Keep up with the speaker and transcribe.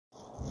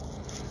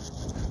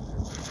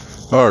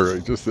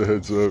Alright, just a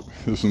heads up.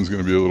 This one's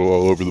going to be a little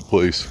all over the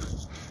place.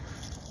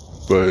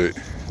 But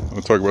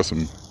I'll talk about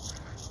some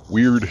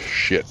weird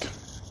shit.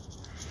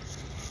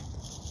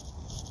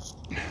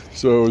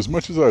 So, as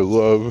much as I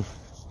love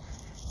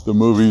the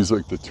movies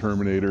like The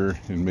Terminator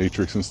and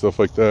Matrix and stuff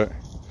like that,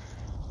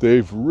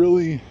 they've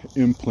really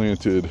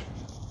implanted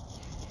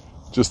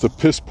just a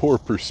piss poor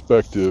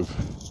perspective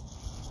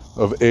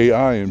of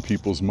AI in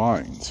people's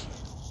minds.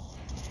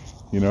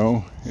 You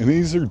know? And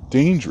these are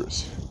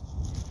dangerous.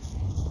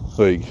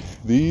 Like,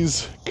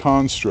 these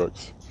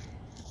constructs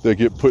that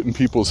get put in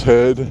people's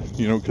head,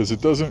 you know, because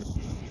it doesn't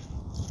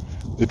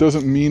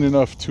mean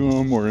enough to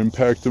them or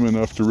impact them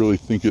enough to really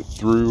think it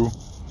through.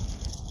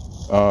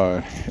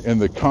 And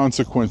the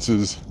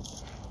consequences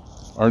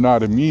are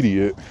not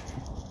immediate,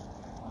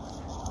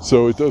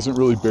 so it doesn't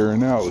really bear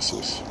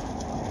analysis.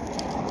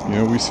 You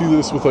know, we see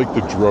this with like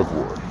the drug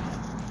war.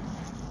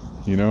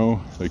 You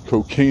know, like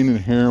cocaine and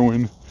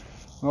heroin,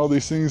 and all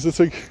these things. It's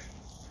like,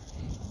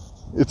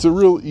 it's a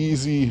real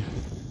easy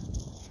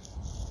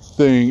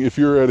thing. If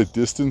you're at a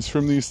distance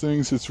from these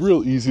things, it's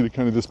real easy to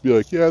kind of just be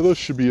like, yeah, those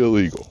should be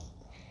illegal.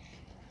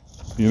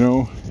 You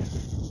know?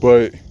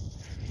 But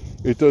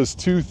it does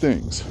two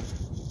things.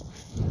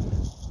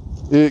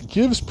 It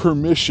gives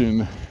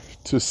permission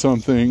to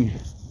something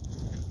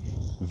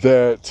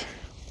that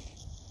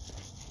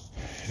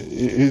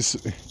is,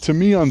 to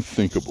me,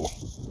 unthinkable.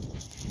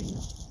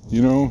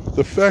 You know?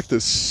 The fact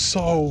that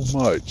so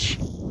much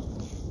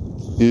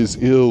is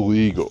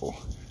illegal,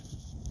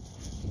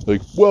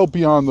 like well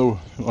beyond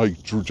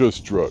the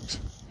just drugs.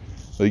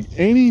 Like,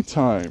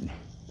 anytime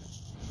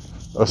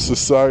a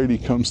society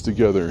comes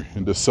together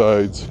and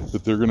decides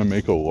that they're going to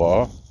make a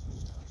law,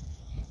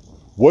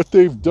 what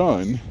they've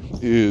done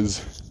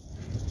is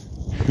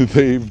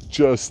they've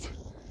just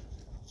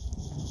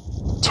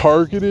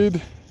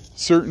targeted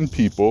certain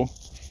people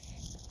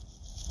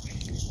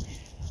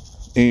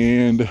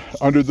and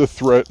under the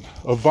threat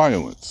of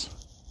violence.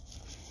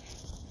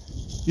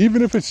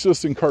 Even if it's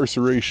just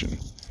incarceration,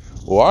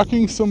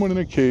 locking someone in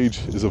a cage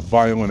is a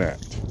violent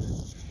act.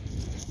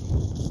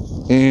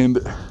 And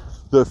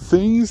the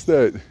things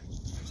that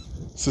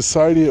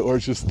society at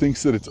large just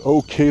thinks that it's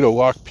okay to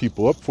lock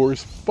people up for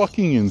is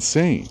fucking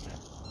insane.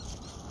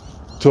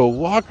 To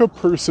lock a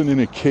person in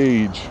a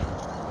cage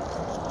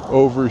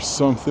over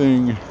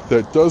something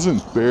that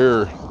doesn't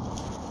bear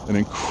an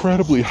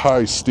incredibly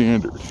high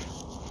standard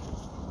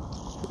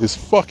is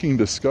fucking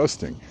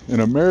disgusting.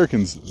 And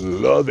Americans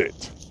love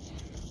it.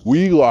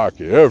 We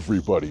lock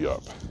everybody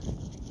up.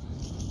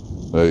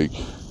 Like,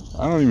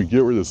 I don't even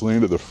get where this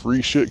land of the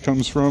free shit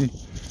comes from,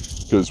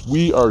 because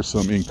we are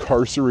some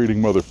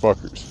incarcerating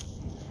motherfuckers.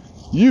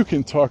 You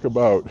can talk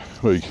about,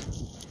 like,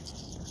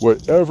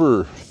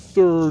 whatever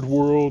third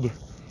world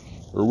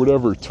or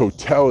whatever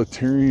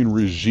totalitarian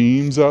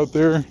regimes out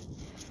there,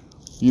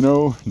 you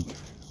know,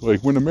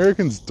 like when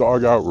Americans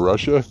dog out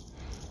Russia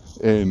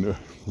and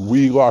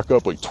we lock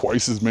up like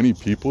twice as many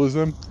people as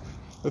them,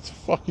 that's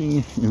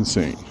fucking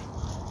insane.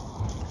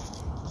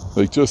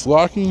 Like, just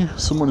locking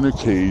someone in a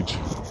cage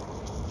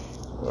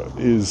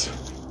is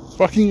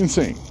fucking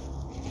insane.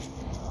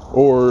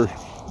 Or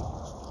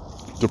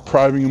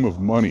depriving them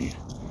of money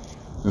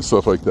and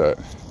stuff like that.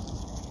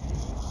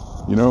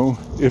 You know,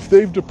 if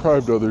they've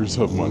deprived others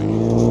of money,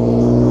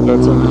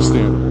 that's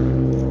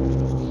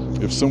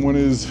understandable. If someone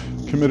has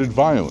committed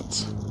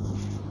violence,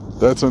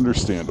 that's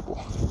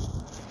understandable.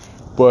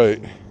 But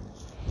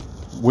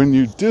when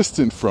you're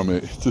distant from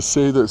it, to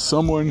say that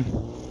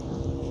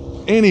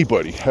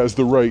anybody has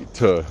the right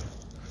to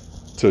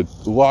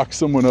lock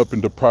someone up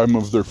and deprive them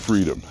of their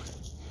freedom.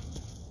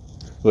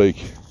 Like,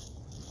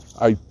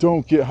 I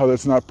don't get how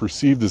that's not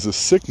perceived as a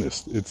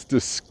sickness. It's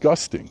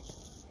disgusting.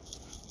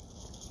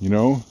 You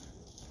know?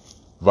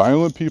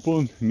 Violent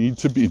people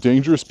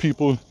dangerous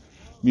people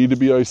need to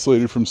be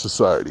isolated from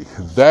society.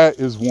 That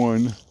is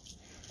one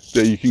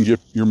that you can get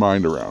your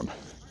mind around.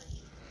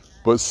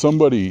 But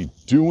somebody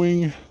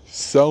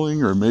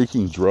selling, or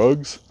making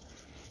drugs,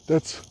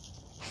 that's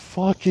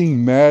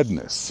fucking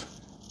madness.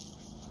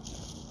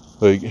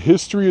 Like,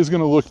 history is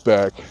going to look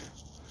back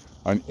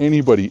on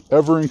anybody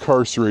ever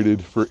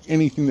incarcerated for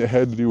anything that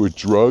had to do with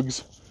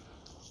drugs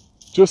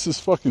just as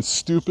fucking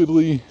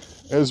stupidly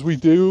as we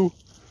do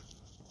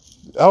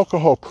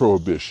alcohol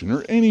prohibition,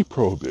 or any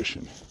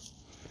prohibition.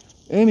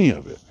 Any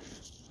of it.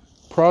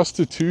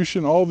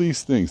 Prostitution, all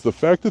these things. The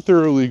fact that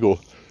they're illegal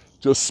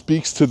just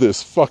speaks to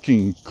this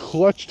fucking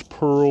clutched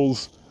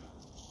pearls,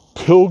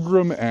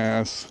 pilgrim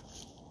ass,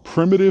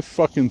 primitive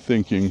fucking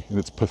thinking, and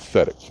it's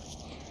pathetic.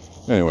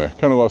 Anyway, I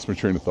kind of lost my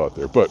train of thought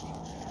there, but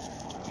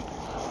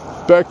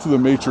back to the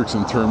Matrix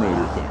and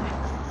Terminator thing.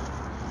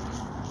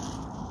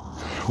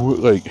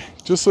 Like,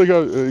 just like I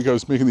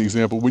was making the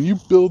example, when you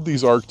build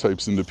these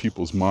archetypes into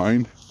people's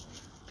mind,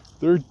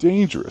 they're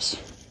dangerous.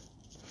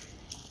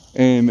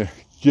 And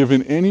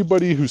given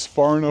anybody who's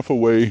far enough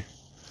away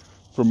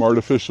from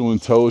artificial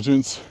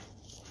intelligence,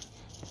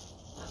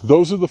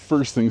 those are the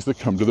first things that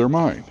come to their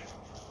mind.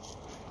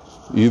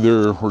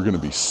 Either we're going to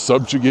be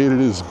subjugated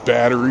as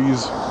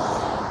batteries,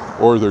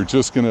 or they're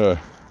just going to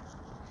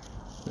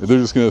They're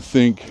just going to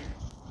think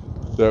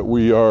that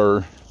we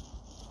are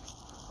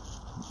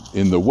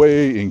in the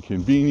way,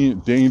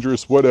 inconvenient,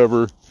 dangerous,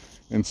 whatever,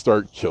 and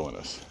start killing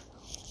us.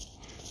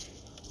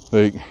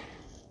 Like,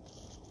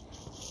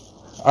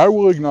 I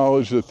will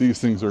acknowledge that these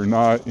things are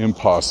not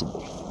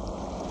impossible,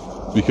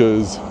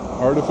 because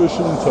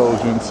artificial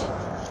intelligence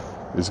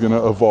is going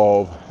to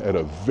evolve at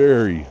a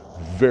very,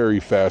 very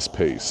fast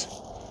pace.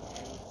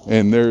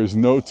 And there is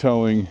no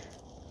telling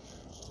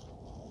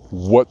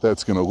what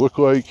that's going to look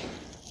like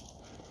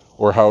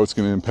or how it's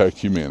going to impact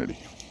humanity.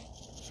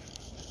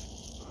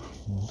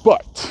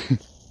 But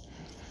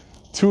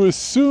to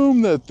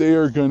assume that they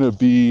are going to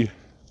be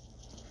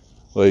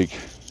like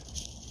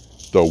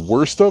the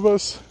worst of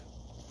us,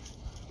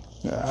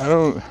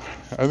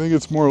 I think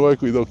it's more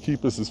likely they'll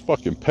keep us as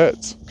fucking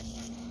pets,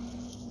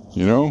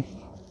 you know?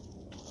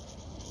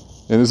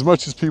 And as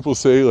much as people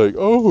say like,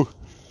 oh,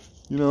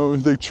 you know,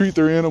 they treat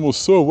their animals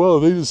so well,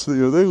 they just, you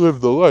know, they live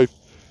the life,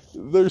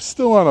 they're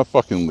still on a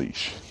fucking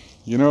leash,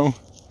 you know?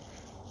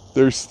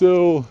 There's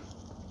still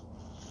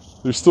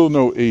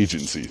no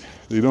agency.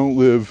 They don't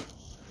live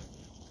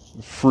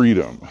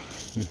freedom.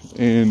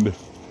 And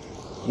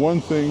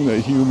one thing that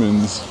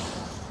humans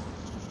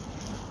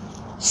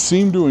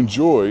seem to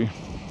enjoy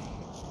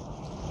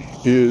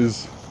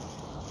is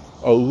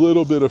a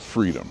little bit of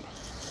freedom.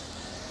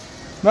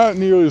 Not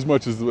nearly as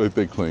much as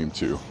they claim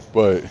to,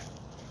 but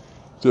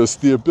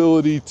just the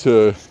ability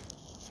to,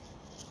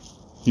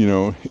 you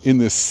know, in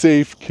this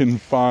safe,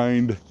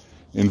 confined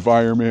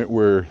environment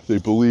where they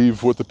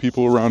believe what the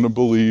people around them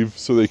believe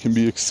so they can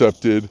be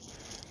accepted,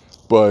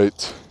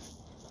 but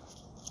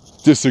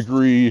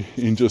disagree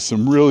in just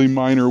some really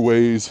minor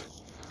ways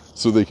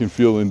so they can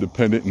feel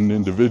independent and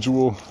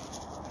individual.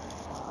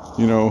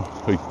 You know,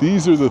 like,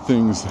 these are the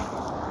things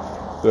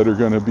that are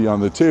going to be on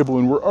the table,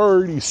 and we're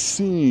already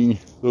seeing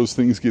those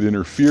things get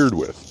interfered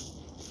with.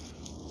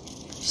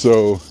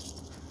 So,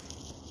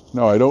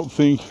 no, I don't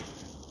think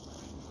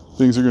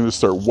things are going to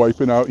start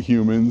wiping out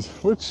humans,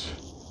 which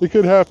it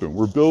could happen.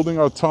 We're building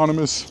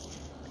autonomous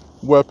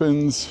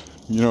weapons.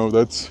 You know,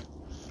 that's,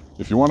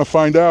 if you want to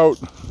find out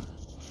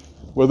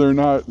whether or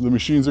not the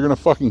machines are going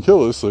to fucking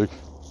kill us, like,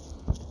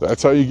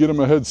 that's how you get them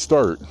a head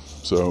start.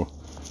 So,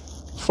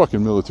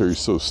 fucking military is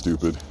so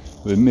stupid.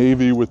 The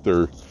Navy with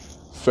their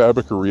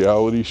fabric of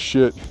reality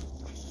shit.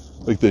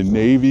 Like, the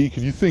Navy,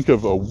 could you think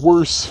of a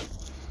worse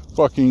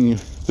fucking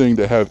thing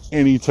to have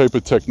any type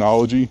of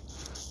technology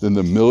than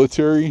the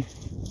military?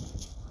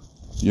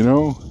 You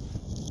know?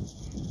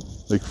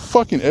 Like,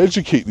 fucking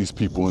educate these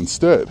people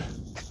instead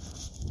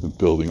than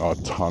building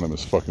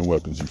autonomous fucking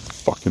weapons, you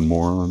fucking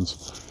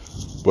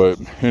morons. But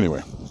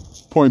anyway,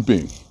 point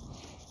being,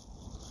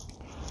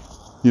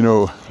 you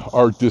know,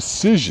 our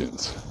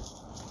decisions,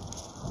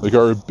 like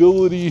our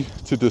ability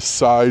to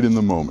decide in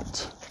the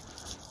moment,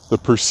 the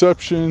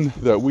perception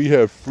that we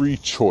have free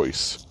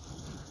choice,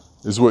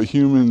 is what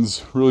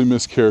humans really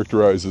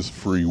mischaracterize as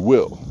free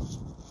will.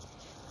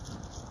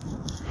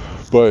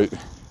 But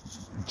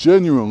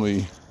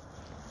genuinely,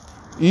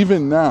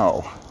 even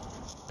now,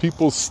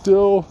 people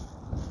still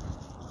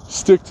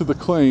stick to the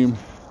claim,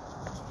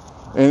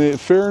 and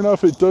fair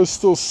enough, it does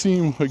still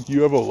seem like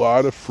you have a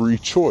lot of free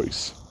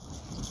choice.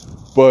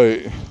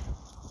 But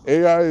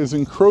AI is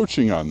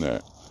encroaching on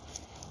that.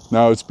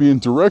 Now, it's being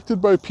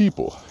directed by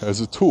people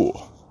as a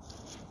tool.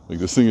 Like,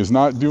 this thing is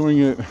not doing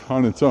it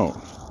on its own.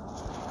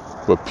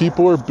 But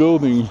people are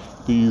building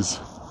these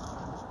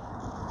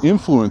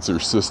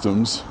influencer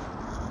systems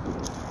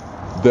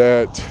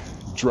that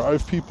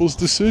drive people's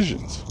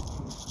decisions.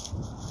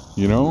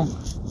 You know?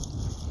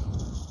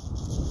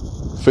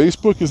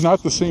 Facebook is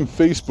not the same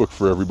Facebook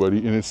for everybody,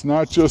 and it's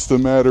not just a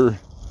matter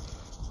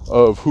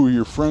of who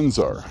your friends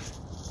are.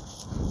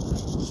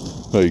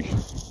 Like,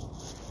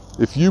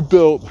 if you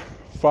built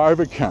 5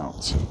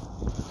 accounts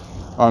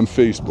on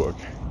Facebook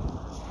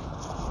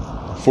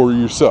for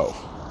yourself,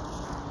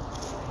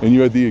 and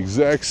you had the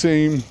exact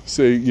same,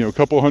 say, you know, a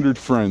couple hundred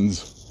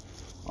friends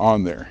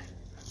on there,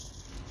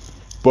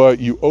 but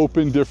you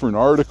opened different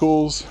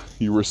articles,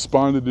 you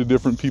responded to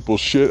different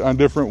people's shit on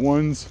different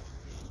ones,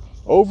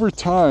 over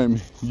time,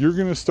 you're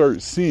going to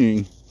start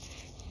seeing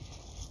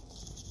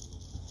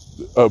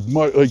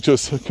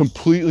just a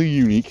completely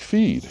unique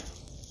feed.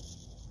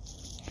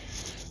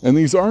 And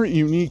these aren't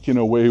unique in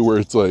a way where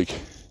it's like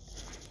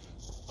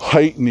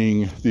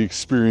heightening the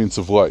experience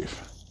of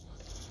life.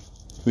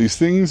 These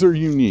things are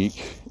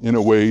unique in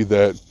a way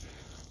that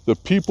the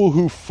people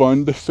who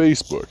fund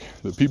Facebook,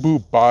 the people who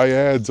buy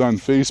ads on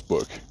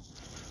Facebook,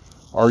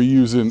 are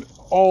using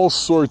all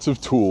sorts of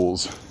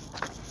tools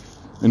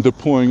and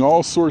deploying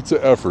all sorts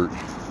of effort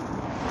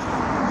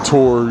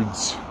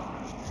towards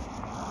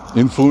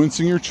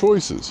influencing your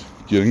choices,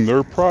 getting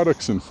their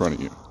products in front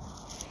of you.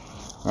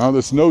 Now,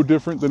 that's no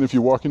different than if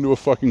you walk into a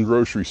fucking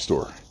grocery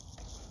store.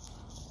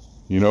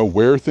 You know,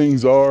 where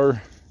things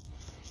are,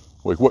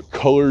 like what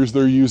colors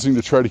they're using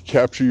to try to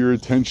capture your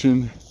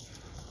attention,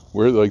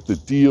 where like the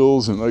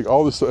deals and like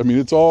all this. I mean,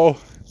 it's all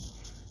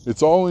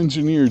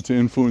engineered to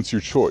influence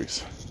your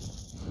choice.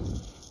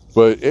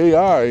 But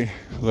AI,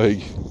 like,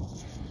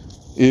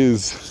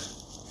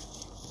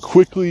 is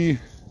quickly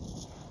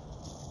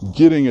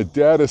getting a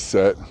data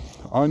set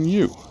on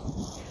you.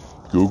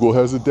 Google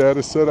has a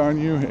data set on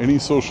you, any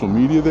social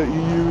media that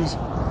you use,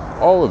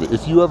 all of it.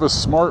 If you have a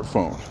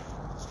smartphone,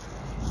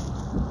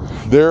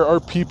 there are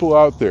people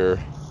out there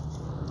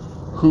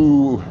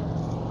who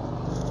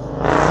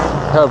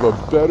have a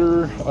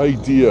better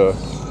idea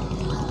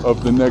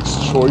of the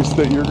next choice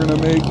that you're going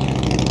to make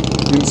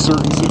in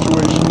certain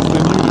situations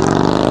than you do.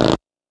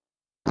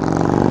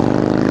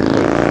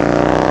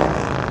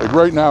 Like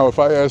right now, if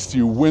I asked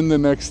you when the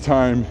next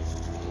time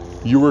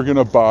you were going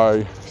to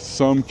buy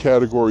some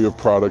category of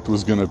product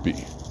was going to be,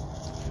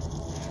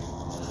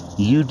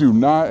 you do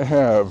not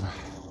have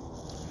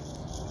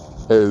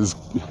as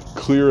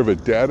clear of a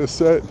data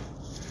set,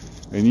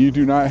 and you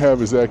do not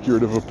have as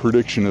accurate of a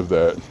prediction of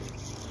that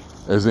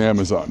as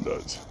Amazon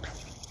does.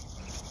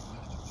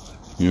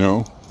 You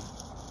know?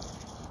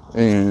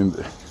 And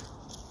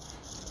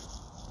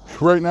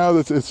right now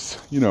it's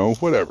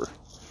whatever.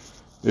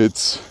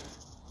 It's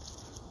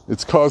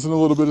causing a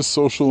little bit of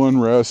social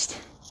unrest,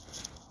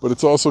 but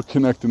it's also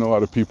connecting a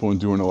lot of people and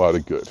doing a lot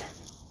of good.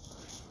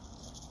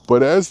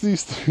 But as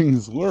these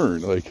things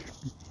learn, like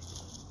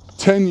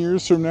 10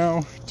 years from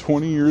now,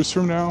 20 years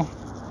from now,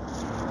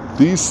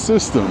 these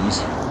systems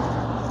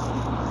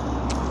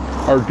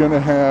are going to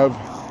have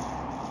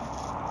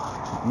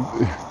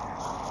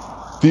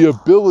the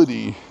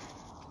ability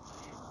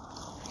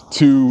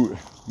to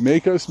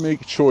make us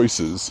make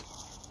choices,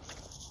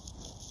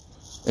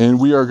 and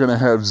we are going to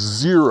have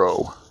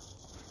zero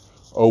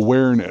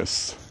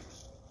awareness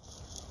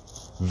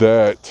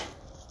that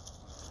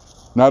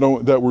not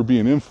only that we're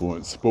being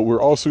influenced, but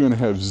we're also going to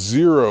have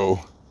zero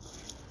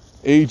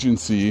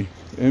agency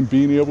in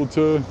being able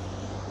to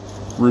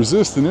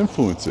resist and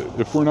influence it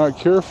if we're not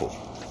careful.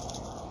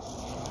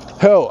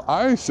 Hell,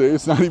 I say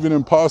it's not even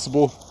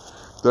impossible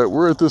that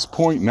we're at this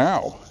point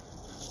now.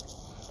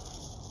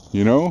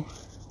 You know?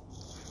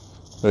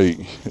 Like,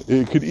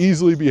 it could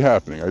easily be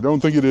happening. I don't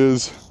think it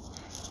is.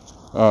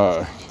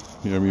 One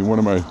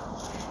of my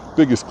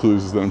biggest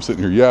clues is that I'm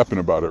sitting here yapping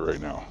about it right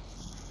now.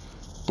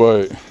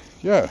 But,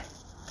 yeah,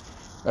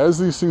 as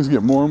these things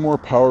get more and more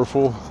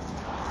powerful,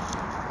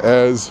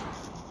 as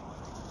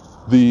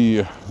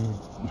the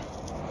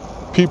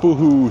people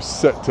who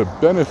set to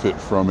benefit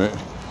from it,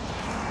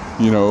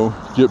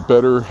 get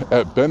better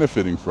at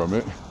benefiting from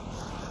it,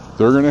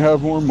 they're going to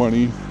have more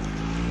money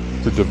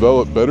to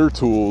develop better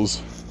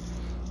tools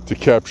to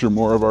capture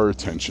more of our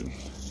attention.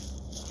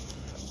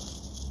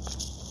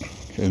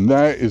 And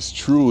that is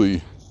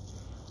truly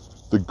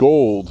the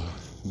gold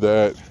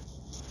that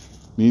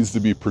needs to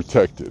be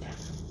protected.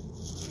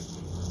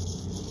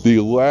 The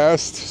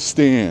last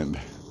stand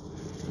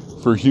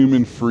for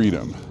human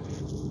freedom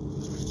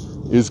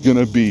is going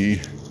to be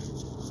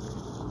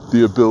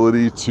the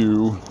ability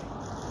to,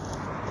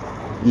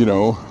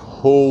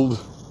 hold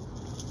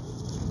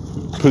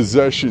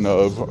possession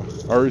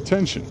of our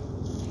attention.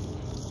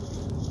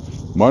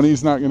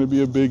 Money's not going to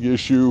be a big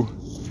issue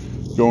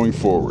going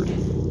forward.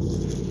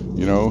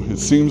 It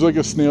seems like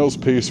a snail's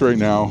pace right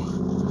now,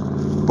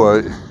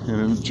 but in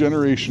a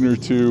generation or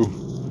two,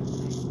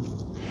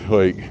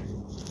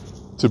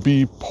 to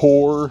be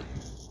poor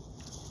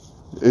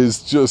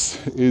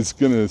is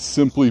going to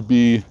simply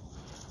be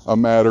a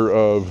matter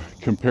of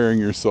comparing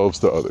yourselves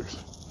to others.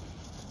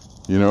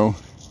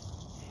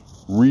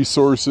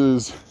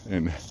 Resources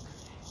and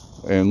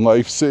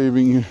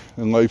life-saving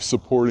and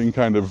life-supporting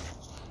kind of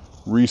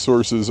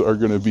resources are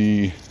going to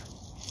be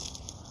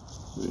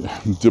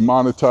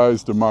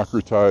demonetized,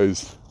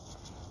 democratized,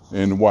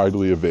 and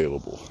widely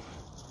available.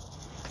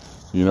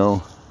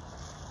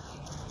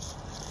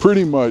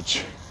 Pretty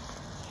much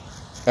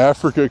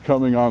Africa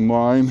coming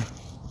online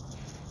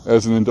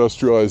as an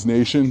industrialized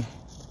nation,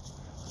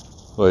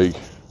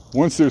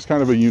 once there's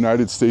kind of a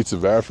United States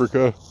of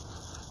Africa,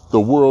 the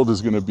world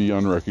is going to be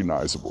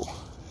unrecognizable.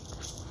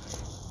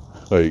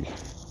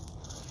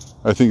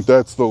 I think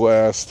that's the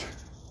last,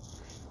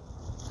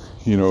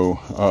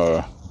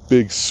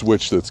 big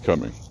switch that's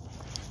coming.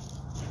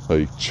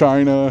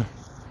 China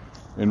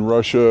and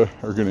Russia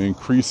are going to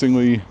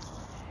increasingly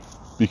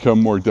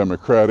become more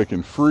democratic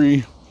and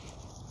free.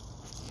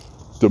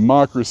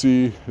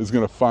 Democracy is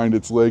going to find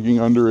its legging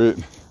under it.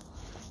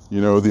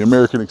 The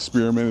American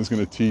experiment is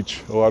going to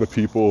teach a lot of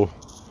people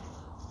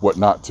what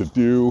not to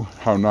do,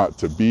 how not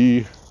to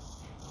be.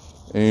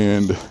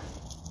 And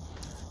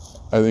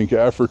I think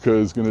Africa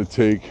is going to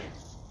take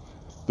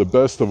the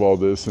best of all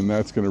this, and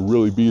that's going to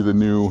really be the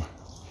new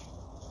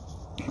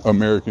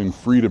American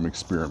freedom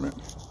experiment.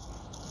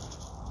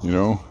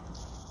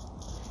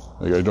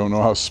 I don't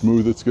know how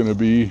smooth it's going to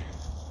be,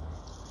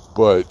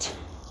 but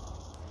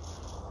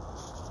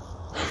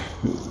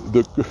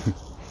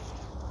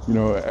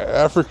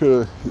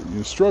Africa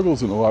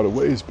struggles in a lot of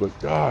ways, but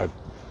God,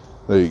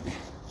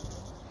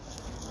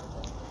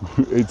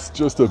 it's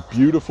just a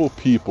beautiful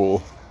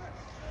people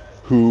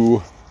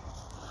who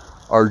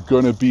are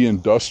going to be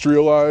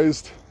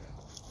industrialized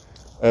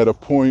at a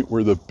point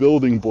where the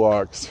building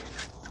blocks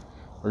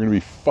are going to be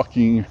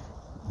fucking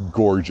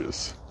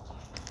gorgeous.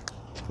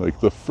 Like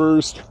the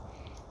first,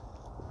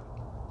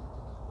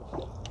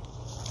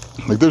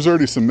 like there's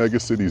already some mega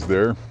cities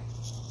there,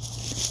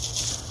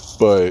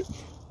 but,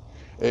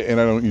 and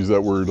I don't use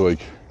that word like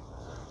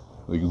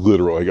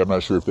literal, like I'm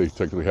not sure if they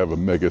technically have a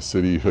mega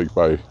city like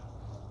by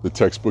the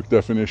textbook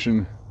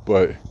definition,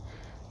 but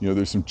you know,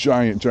 there's some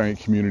giant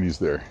communities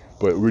there.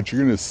 But what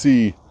you're gonna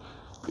see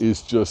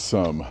is just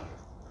some,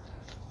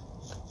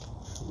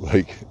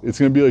 like, it's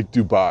gonna be like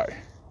Dubai.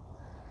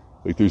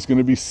 Like there's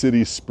gonna be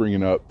cities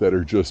springing up that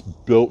are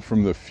just built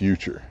from the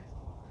future.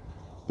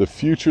 The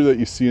future that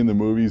you see in the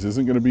movies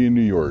isn't gonna be in New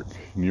York.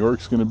 New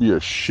York's gonna be a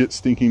shit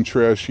stinking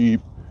trash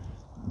heap,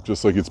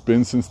 just like it's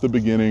been since the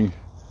beginning.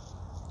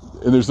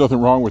 And there's nothing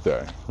wrong with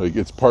that. Like,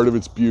 it's part of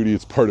its beauty,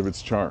 it's part of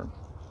its charm.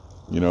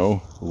 You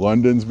know,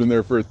 London's been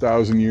there for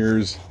 1,000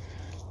 years.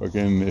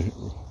 Fucking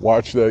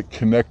watch that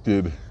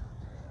Connected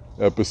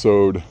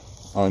episode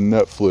on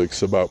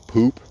Netflix about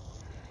poop.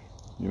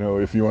 You know,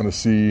 if you want to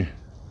see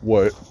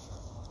what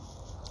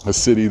a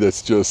city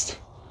that's just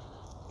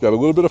got a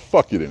little bit of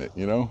fuck it in it,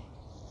 you know?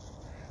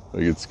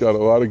 Like, it's got a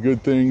lot of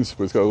good things,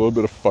 but it's got a little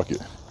bit of fuck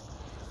it.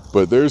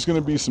 But there's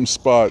going to be some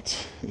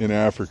spots in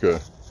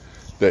Africa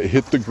that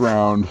hit the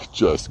ground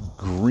just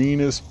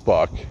green as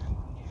fuck,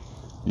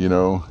 you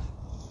know,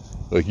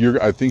 like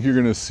I think you're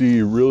going to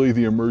see really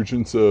the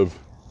emergence of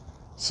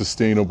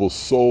sustainable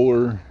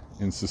solar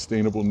and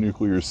sustainable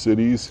nuclear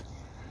cities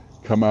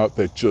come out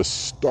that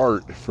just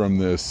start from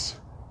this,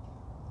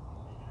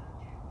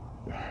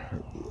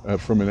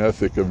 from an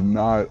ethic of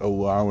not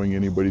allowing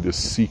anybody to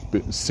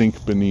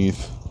sink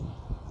beneath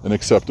an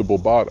acceptable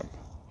bottom,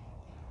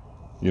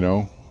 you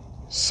know,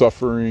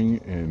 suffering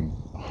and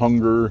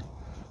hunger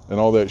and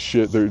all that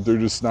shit, they're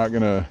just not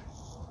gonna,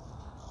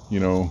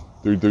 you know,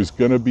 there's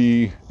gonna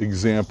be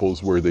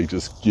examples where they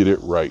just get it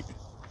right.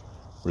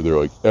 Where they're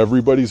like,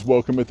 everybody's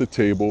welcome at the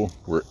table,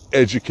 we're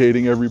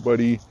educating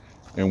everybody,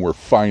 and we're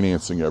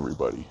financing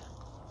everybody.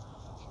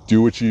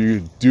 Do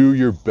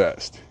your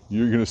best.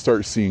 You're gonna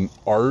start seeing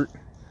art.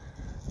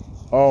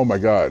 Oh my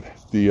God,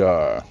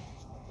 the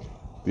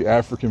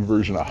African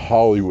version of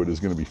Hollywood is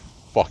gonna be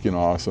fucking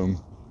awesome.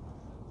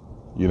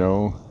 You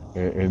know,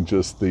 and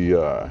just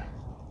the,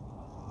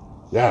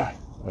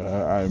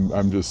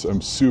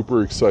 I'm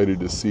super excited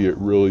to see it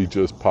really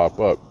just pop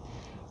up.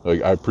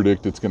 Like, I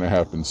predict it's going to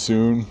happen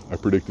soon. I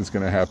predict it's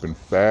going to happen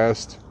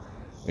fast,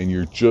 and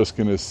you're just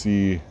going to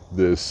see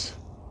this,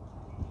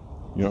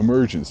 you know,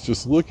 emergence.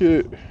 Just look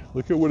at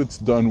what it's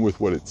done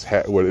with what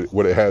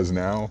it has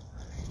now,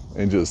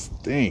 and just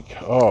think,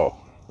 oh,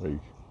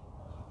 like,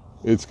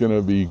 it's going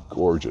to be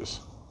gorgeous.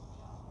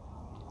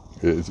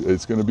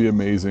 It's going to be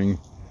amazing,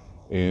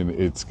 and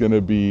it's going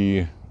to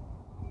be.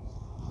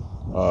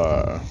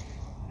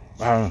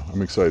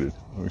 I'm excited.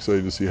 I'm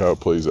excited to see how it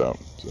plays out.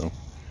 So,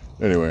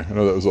 anyway, I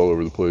know that was all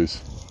over the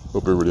place.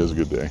 Hope everybody has a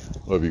good day.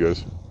 Love you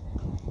guys.